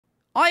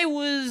I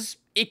was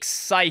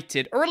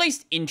excited, or at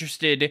least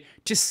interested,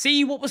 to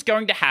see what was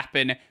going to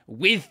happen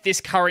with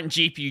this current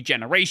GPU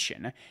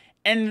generation.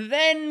 And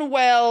then,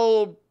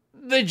 well,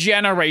 the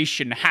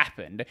generation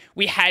happened.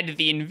 We had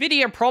the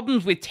Nvidia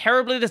problems with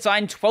terribly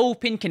designed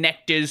 12-pin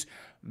connectors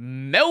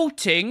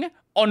melting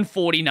on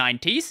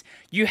 4090s.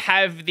 You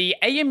have the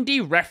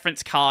AMD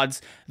reference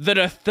cards that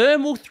are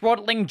thermal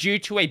throttling due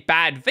to a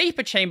bad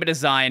vapor chamber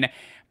design.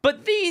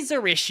 But these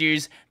are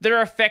issues that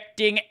are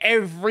affecting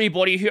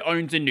everybody who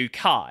owns a new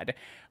card.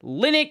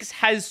 Linux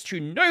has, to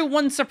no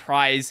one's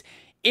surprise,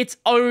 its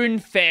own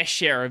fair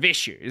share of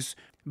issues.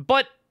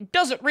 But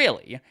does it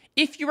really?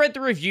 If you read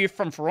the review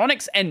from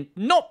Phoronix, and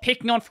not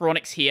picking on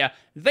Phoronix here,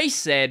 they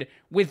said,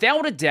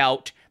 without a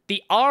doubt,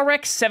 the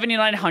RX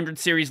 7900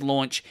 series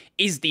launch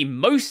is the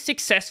most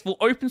successful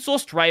open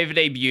source driver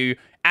debut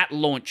at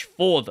launch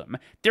for them.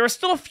 There are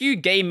still a few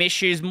game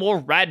issues, more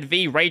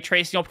RADV ray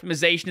tracing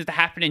optimizations that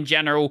happen in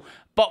general,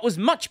 but was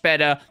much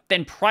better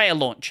than prior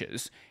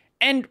launches.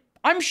 And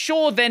I'm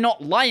sure they're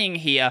not lying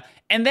here,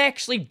 and they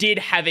actually did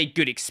have a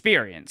good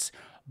experience.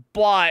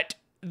 But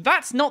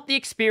that's not the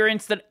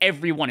experience that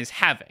everyone is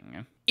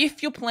having.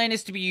 If your plan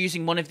is to be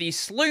using one of these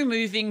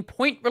slow-moving,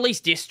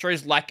 point-release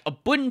distros like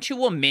Ubuntu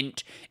or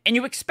Mint, and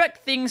you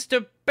expect things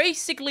to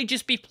basically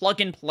just be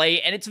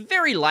plug-and-play, and it's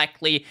very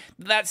likely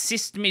that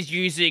system is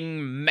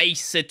using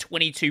Mesa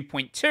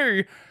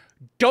 22.2,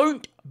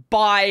 don't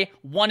buy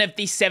one of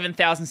these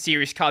 7000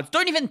 series cards.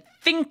 Don't even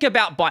think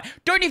about buying.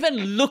 Don't even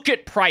look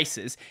at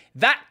prices.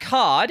 That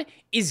card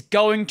is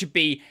going to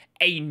be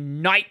a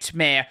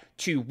nightmare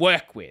to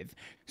work with.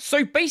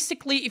 So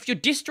basically, if your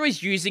distro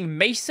is using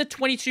Mesa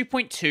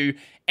 22.2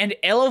 and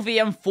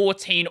LLVM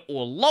 14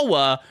 or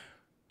lower,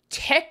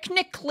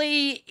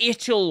 technically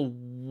it'll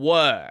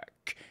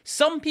work.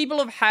 Some people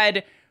have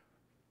had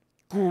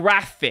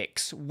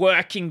graphics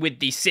working with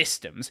these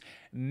systems.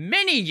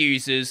 Many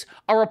users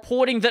are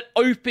reporting that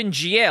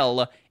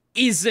OpenGL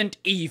isn't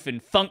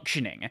even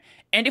functioning.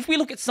 And if we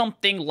look at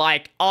something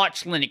like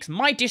Arch Linux,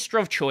 my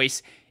distro of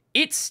choice,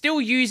 it's still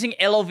using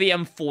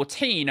LLVM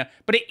 14,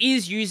 but it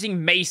is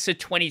using Mesa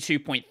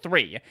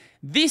 22.3.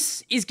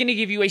 This is going to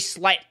give you a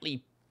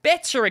slightly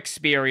better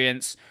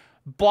experience,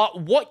 but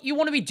what you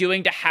want to be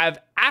doing to have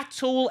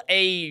at all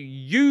a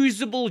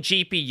usable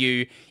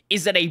GPU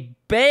is at a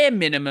bare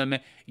minimum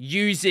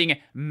using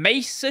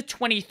Mesa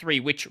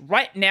 23, which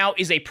right now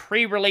is a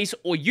pre-release,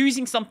 or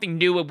using something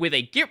newer with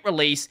a Git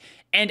release,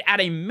 and at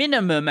a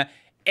minimum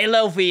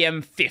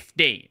LLVM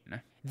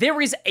 15.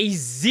 There is a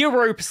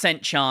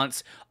 0%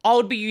 chance I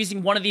would be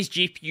using one of these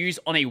GPUs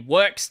on a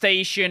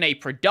workstation, a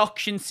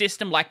production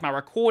system like my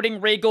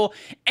recording rig, or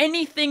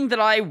anything that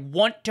I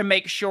want to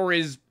make sure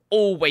is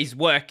always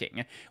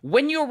working.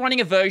 When you're running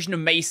a version of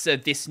Mesa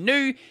this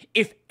new,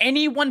 if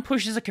anyone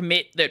pushes a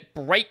commit that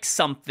breaks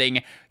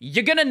something,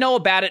 you're gonna know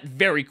about it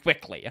very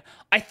quickly.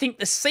 I think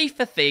the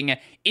safer thing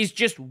is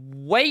just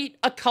wait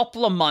a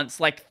couple of months,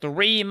 like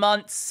 3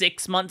 months,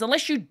 6 months,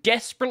 unless you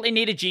desperately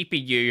need a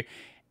GPU,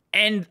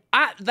 and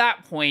at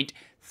that point,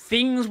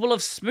 things will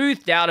have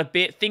smoothed out a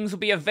bit, things will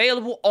be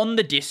available on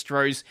the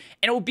distros,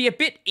 and it will be a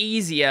bit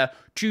easier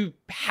to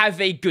have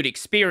a good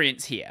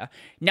experience here.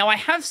 Now, I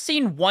have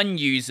seen one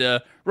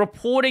user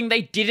reporting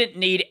they didn't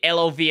need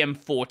LLVM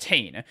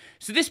 14,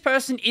 so this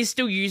person is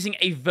still using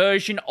a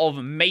version of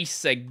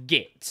Mesa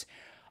Git.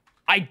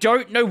 I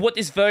don't know what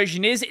this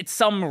version is, it's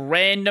some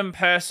random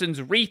person's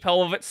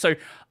repo of it, so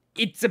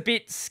it's a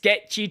bit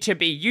sketchy to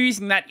be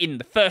using that in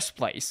the first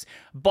place,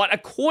 but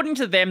according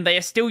to them, they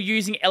are still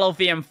using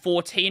LLVM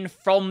 14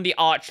 from the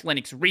Arch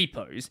Linux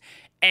repos,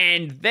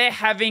 and they're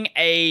having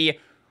a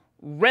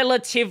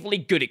relatively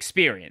good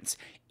experience.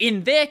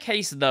 In their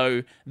case,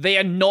 though, they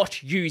are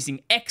not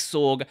using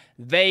Xorg,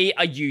 they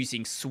are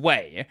using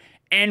Sway,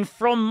 and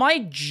from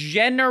my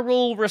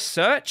general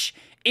research,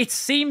 it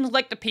seems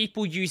like the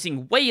people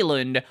using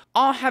Wayland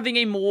are having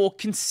a more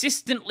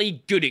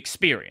consistently good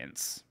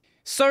experience.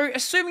 So,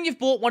 assuming you've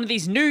bought one of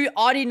these new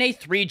RDNA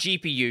 3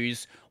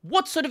 GPUs,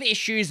 what sort of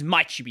issues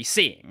might you be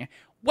seeing?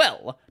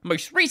 Well,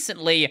 most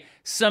recently,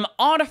 some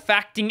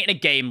artifacting in a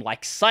game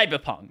like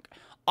Cyberpunk.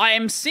 I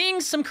am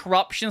seeing some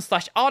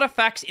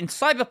corruption/artifacts in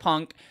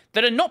Cyberpunk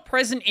that are not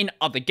present in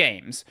other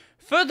games.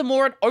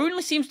 Furthermore, it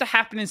only seems to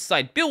happen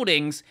inside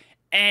buildings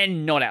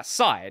and not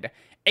outside.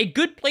 A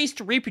good place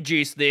to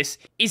reproduce this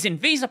is in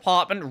V's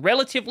apartment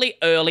relatively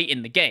early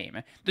in the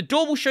game. The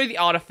door will show the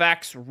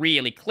artifacts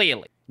really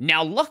clearly.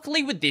 Now,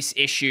 luckily with this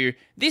issue,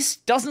 this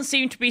doesn't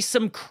seem to be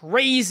some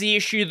crazy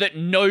issue that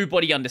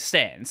nobody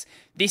understands.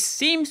 This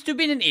seems to have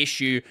been an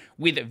issue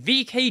with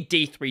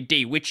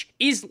VK-D3D, which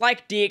is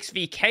like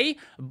DXVK,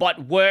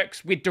 but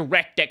works with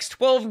DirectX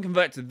 12 and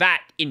converts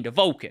that into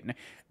Vulkan.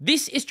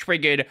 This is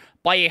triggered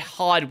by a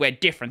hardware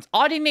difference.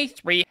 RDNA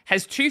 3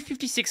 has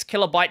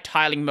 256KB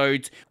tiling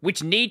modes,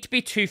 which need to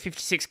be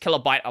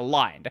 256KB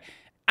aligned.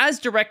 As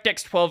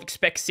DirectX 12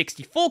 expects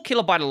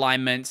 64KB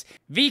alignments,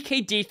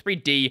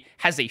 VK-D3D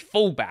has a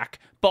fallback,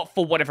 but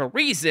for whatever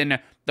reason,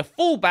 the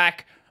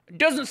fallback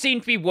doesn't seem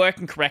to be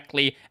working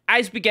correctly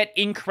as we get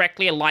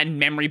incorrectly aligned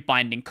memory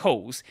binding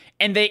calls,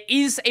 and there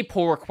is a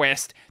pull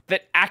request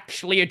that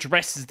actually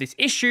addresses this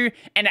issue,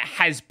 and it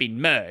has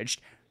been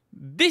merged.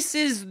 This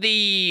is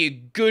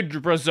the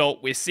good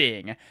result we're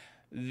seeing.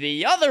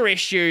 The other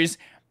issues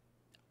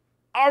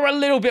are a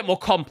little bit more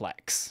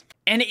complex,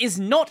 and it is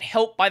not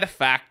helped by the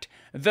fact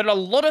that a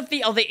lot of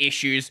the other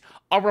issues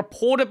are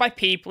reported by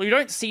people who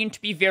don't seem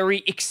to be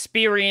very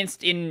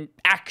experienced in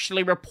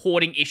actually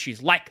reporting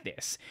issues like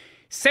this.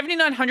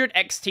 7900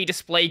 XT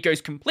display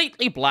goes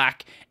completely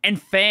black,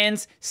 and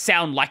fans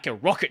sound like a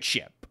rocket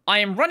ship. I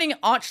am running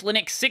Arch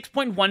Linux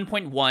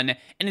 6.1.1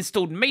 and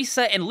installed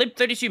Mesa and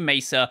lib32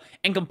 Mesa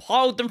and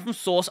compiled them from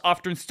source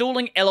after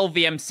installing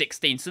LLVM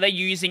 16, so they're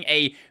using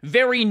a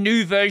very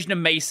new version of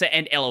Mesa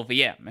and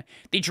LLVM.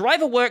 The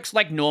driver works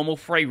like normal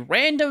for a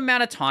random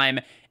amount of time,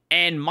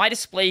 and my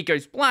display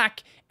goes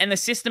black, and the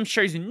system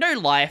shows no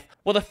life,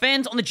 while the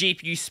fans on the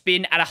GPU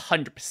spin at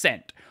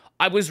 100%.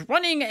 I was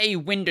running a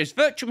Windows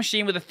virtual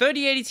machine with a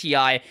 3080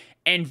 Ti,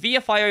 and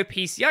VFIO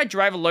PCI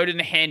driver loaded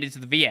and handed to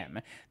the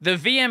VM. The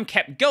VM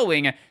kept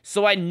going,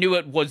 so I knew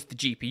it was the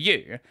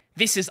GPU.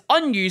 This is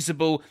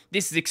unusable,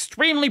 this is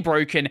extremely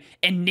broken,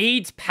 and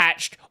needs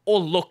patched or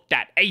looked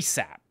at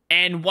ASAP.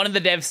 And one of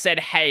the devs said,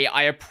 hey,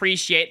 I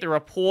appreciate the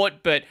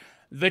report, but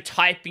the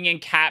typing in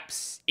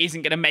caps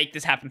isn't going to make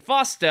this happen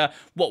faster.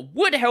 What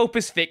would help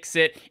us fix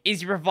it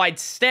is you provide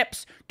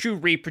steps to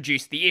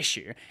reproduce the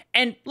issue.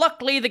 And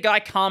luckily, the guy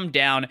calmed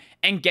down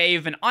and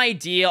gave an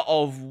idea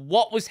of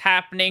what was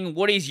happening,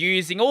 what he's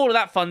using, all of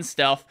that fun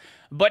stuff.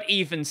 But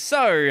even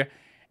so,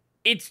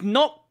 it's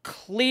not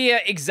clear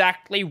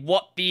exactly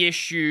what the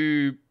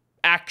issue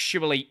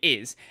actually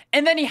is.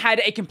 And then he had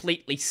a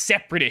completely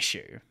separate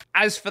issue.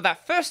 As for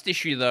that first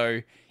issue,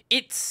 though,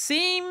 it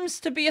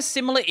seems to be a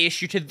similar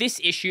issue to this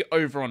issue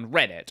over on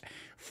Reddit.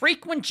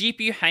 Frequent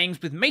GPU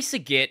hangs with Mesa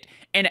Git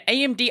and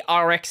AMD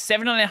RX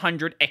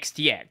 7900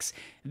 XTX.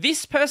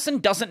 This person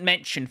doesn't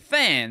mention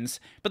fans,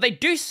 but they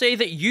do say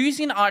that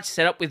using an Arch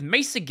setup with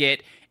Mesa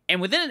Git,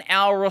 and within an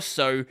hour or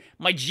so,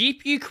 my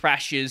GPU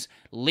crashes,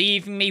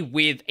 leaving me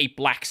with a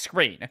black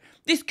screen.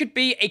 This could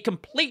be a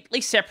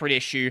completely separate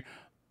issue,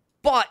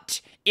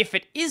 but if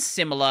it is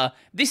similar,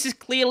 this is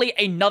clearly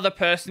another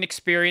person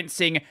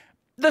experiencing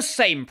the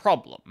same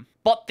problem.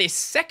 But this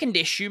second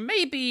issue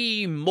may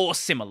be more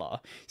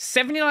similar.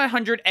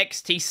 7900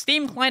 XT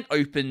Steam client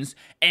opens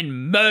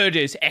and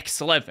murders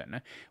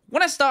X11.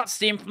 When I start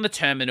Steam from the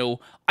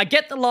terminal, I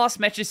get the last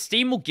message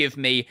Steam will give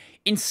me,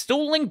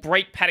 installing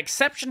breakpad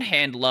exception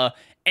handler,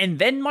 and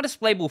then my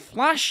display will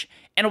flash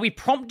and I'll be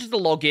prompted to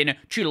log in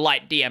to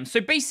LightDM.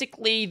 So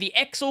basically, the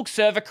Xorg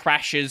server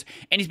crashes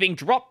and he's being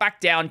dropped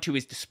back down to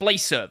his display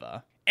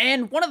server.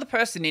 And one other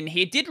person in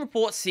here did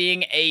report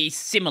seeing a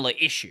similar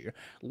issue.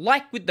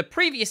 Like with the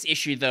previous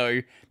issue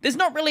though, there's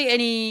not really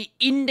any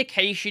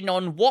indication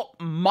on what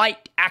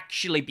might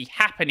actually be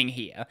happening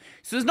here,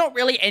 so there's not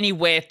really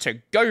anywhere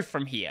to go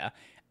from here.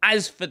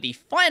 As for the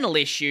final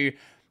issue,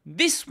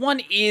 this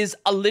one is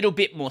a little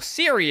bit more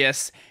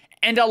serious,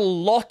 and a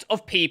lot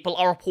of people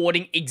are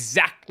reporting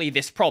exactly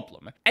this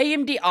problem.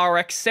 AMD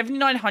RX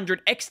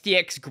 7900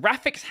 XTX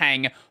graphics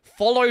hang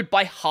followed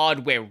by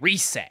hardware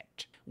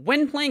reset.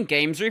 When playing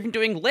games or even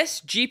doing less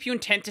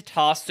GPU-intensive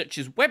tasks such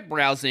as web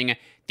browsing,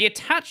 the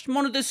attached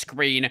monitor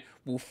screen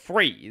will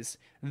freeze.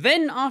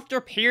 Then, after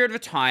a period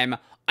of time,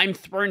 I'm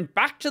thrown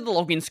back to the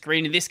login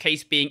screen, in this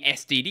case being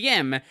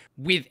SDDM,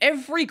 with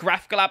every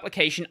graphical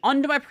application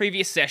under my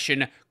previous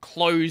session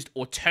closed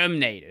or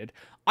terminated.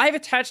 I've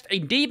attached a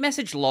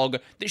dmessage log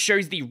that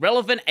shows the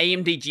relevant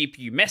AMD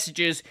GPU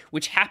messages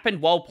which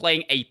happened while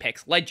playing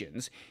Apex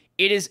Legends.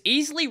 It is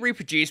easily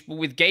reproducible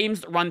with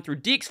games that run through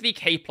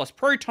DXVK plus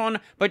Proton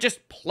by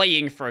just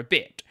playing for a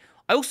bit.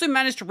 I also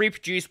managed to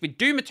reproduce with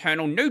Doom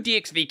Eternal no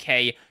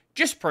DXVK,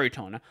 just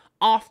Proton,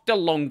 after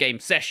long game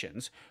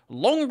sessions.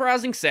 Long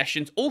browsing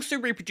sessions also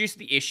reproduce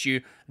the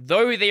issue,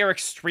 though they are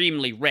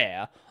extremely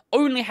rare.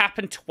 Only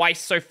happened twice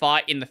so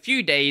far in the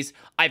few days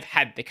I've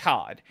had the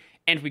card.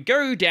 And if we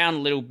go down a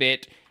little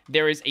bit,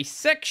 there is a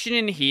section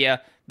in here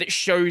that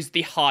shows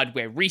the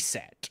hardware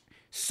reset.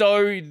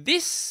 So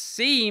this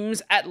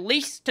seems, at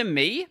least to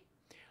me,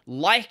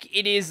 like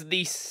it is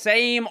the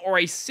same or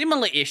a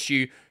similar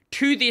issue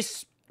to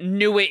this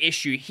newer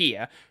issue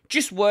here,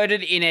 just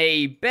worded in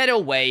a better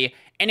way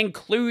and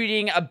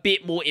including a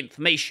bit more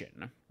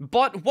information.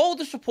 But while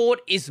this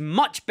report is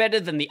much better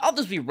than the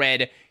others we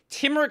read,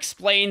 Timmer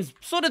explains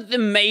sort of the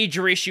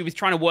major issue with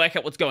trying to work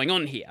out what's going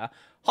on here.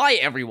 Hi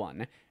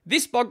everyone,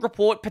 this bug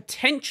report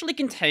potentially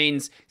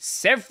contains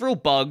several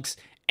bugs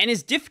and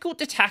is difficult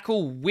to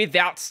tackle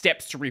without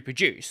steps to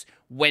reproduce.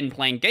 When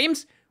playing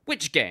games,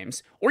 which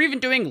games, or even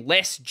doing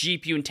less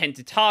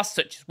GPU-intensive tasks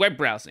such as web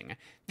browsing.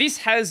 This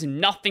has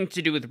nothing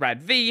to do with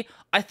RADV.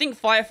 I think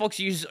Firefox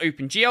uses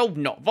OpenGL,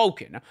 not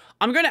Vulkan.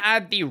 I'm going to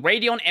add the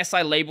Radeon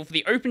SI label for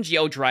the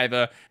OpenGL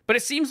driver, but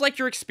it seems like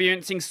you're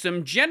experiencing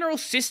some general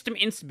system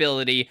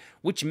instability,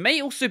 which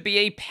may also be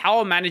a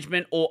power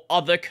management or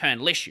other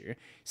kernel issue.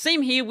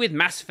 Same here with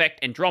Mass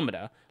Effect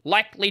Andromeda.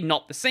 Likely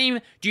not the same.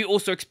 Do you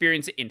also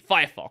experience it in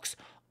Firefox?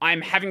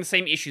 I'm having the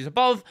same issues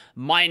above,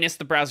 minus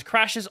the browser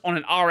crashes on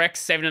an RX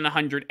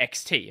 7100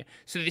 XT.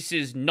 So this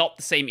is not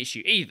the same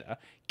issue either.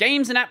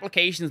 Games and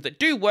applications that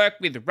do work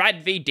with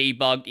radv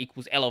debug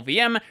equals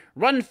LLVM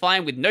run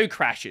fine with no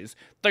crashes,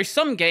 though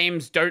some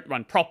games don't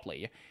run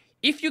properly.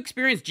 If you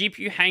experience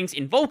GPU hangs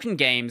in Vulkan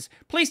games,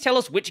 please tell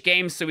us which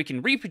games so we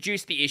can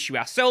reproduce the issue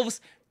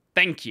ourselves.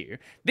 Thank you.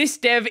 This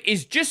dev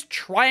is just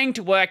trying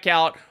to work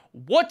out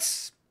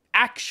what's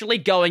actually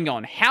going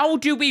on. How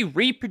do we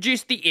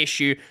reproduce the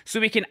issue so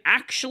we can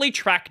actually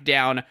track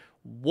down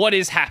what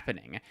is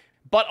happening?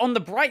 But on the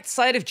bright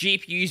side of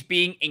GPUs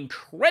being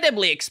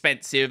incredibly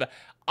expensive,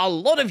 a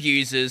lot of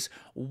users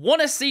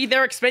want to see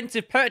their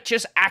expensive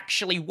purchase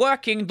actually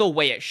working the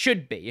way it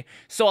should be.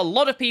 So a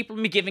lot of people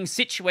have been giving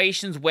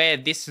situations where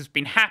this has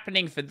been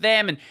happening for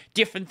them and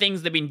different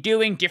things they've been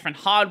doing, different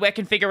hardware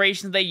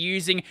configurations they're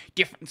using,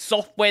 different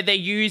software they're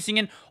using,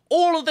 and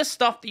all of the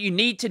stuff that you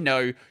need to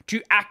know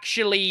to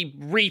actually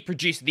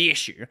reproduce the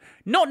issue.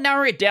 Not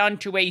narrow it down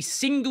to a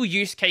single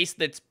use case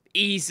that's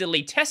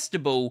easily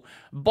testable,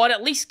 but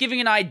at least giving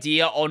an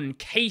idea on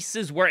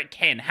cases where it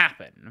can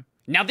happen.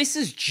 Now, this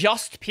is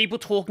just people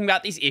talking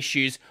about these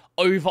issues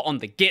over on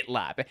the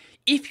GitLab.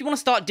 If you want to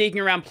start digging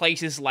around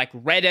places like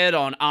Reddit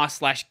on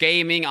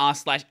r/gaming,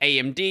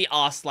 r/AMD,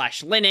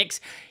 r/Linux,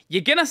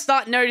 you're gonna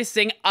start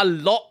noticing a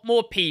lot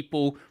more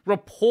people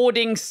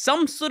reporting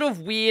some sort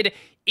of weird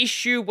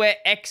issue where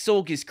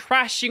Xorg is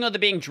crashing or they're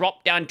being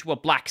dropped down to a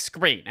black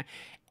screen.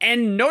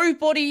 And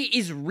nobody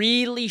is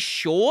really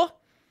sure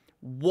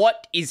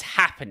what is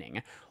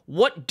happening.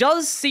 What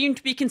does seem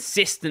to be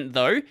consistent,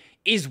 though,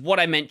 is what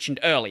I mentioned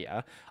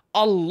earlier.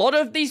 A lot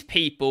of these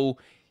people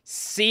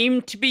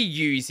seem to be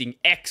using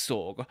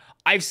Xorg.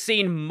 I've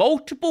seen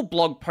multiple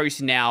blog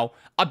posts now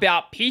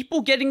about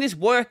people getting this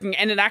working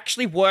and it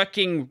actually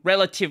working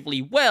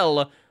relatively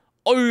well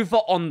over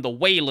on the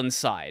Wayland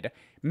side.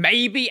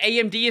 Maybe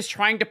AMD is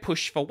trying to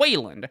push for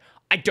Wayland.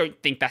 I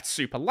don't think that's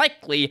super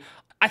likely.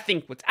 I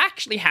think what's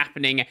actually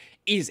happening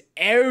is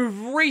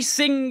every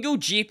single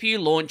GPU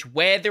launch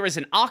where there is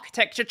an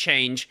architecture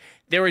change,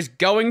 there is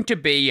going to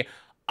be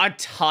a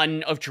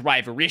ton of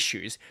driver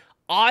issues.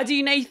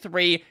 RDNA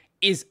 3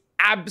 is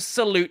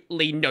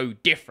absolutely no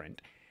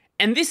different.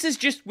 And this is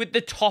just with the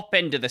top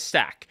end of the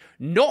stack.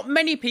 Not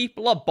many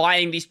people are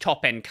buying these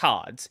top end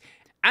cards.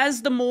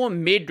 As the more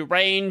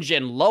mid-range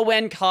and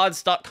low-end cards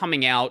start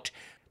coming out,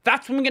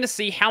 that's when we're going to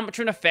see how much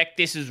of an effect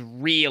this is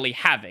really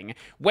having.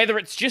 Whether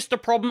it's just a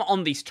problem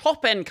on these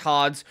top-end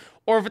cards,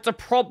 or if it's a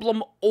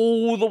problem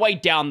all the way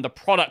down the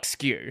product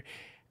SKU.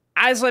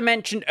 As I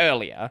mentioned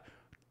earlier,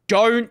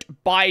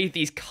 don't buy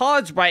these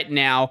cards right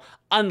now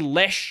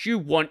unless you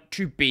want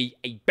to be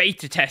a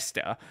beta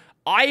tester.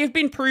 I have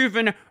been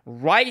proven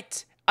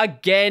right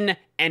again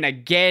and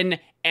again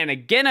and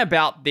again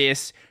about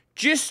this.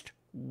 Just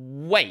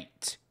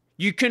wait.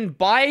 You can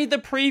buy the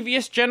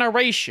previous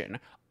generation.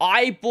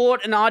 I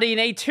bought an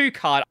RDNA 2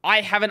 card.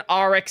 I have an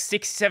RX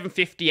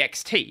 6750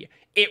 XT.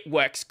 It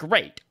works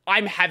great.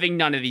 I'm having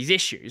none of these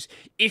issues.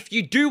 If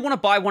you do want to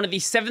buy one of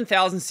these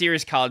 7000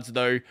 series cards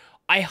though,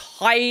 I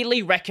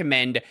highly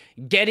recommend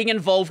getting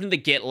involved in the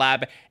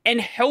GitLab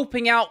and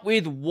helping out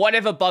with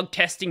whatever bug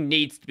testing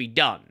needs to be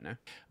done.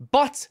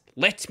 But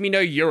let me know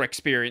your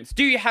experience.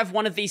 Do you have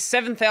one of these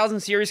 7000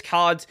 series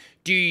cards?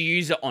 Do you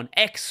use it on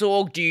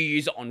Xorg? Do you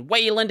use it on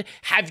Wayland?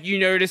 Have you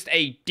noticed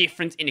a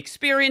difference in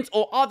experience?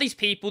 Or are these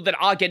people that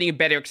are getting a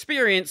better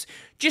experience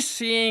just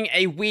seeing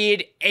a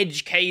weird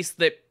edge case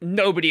that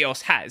nobody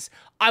else has?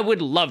 I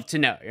would love to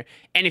know.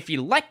 And if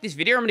you like this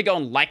video, I'm going to go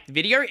and like the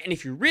video. And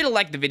if you really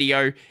like the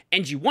video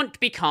and you want to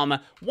become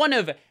one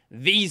of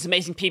these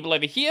amazing people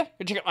over here,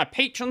 go check out my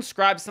Patreon,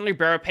 subscribe, Sunday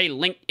Bearer Pay,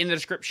 link in the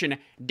description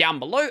down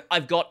below.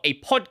 I've got a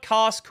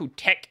podcast called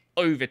Tech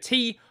Over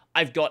Tea.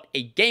 I've got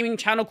a gaming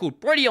channel called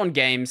Brodie on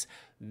Games.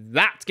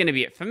 That's going to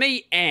be it for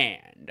me,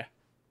 and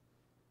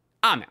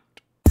I'm out.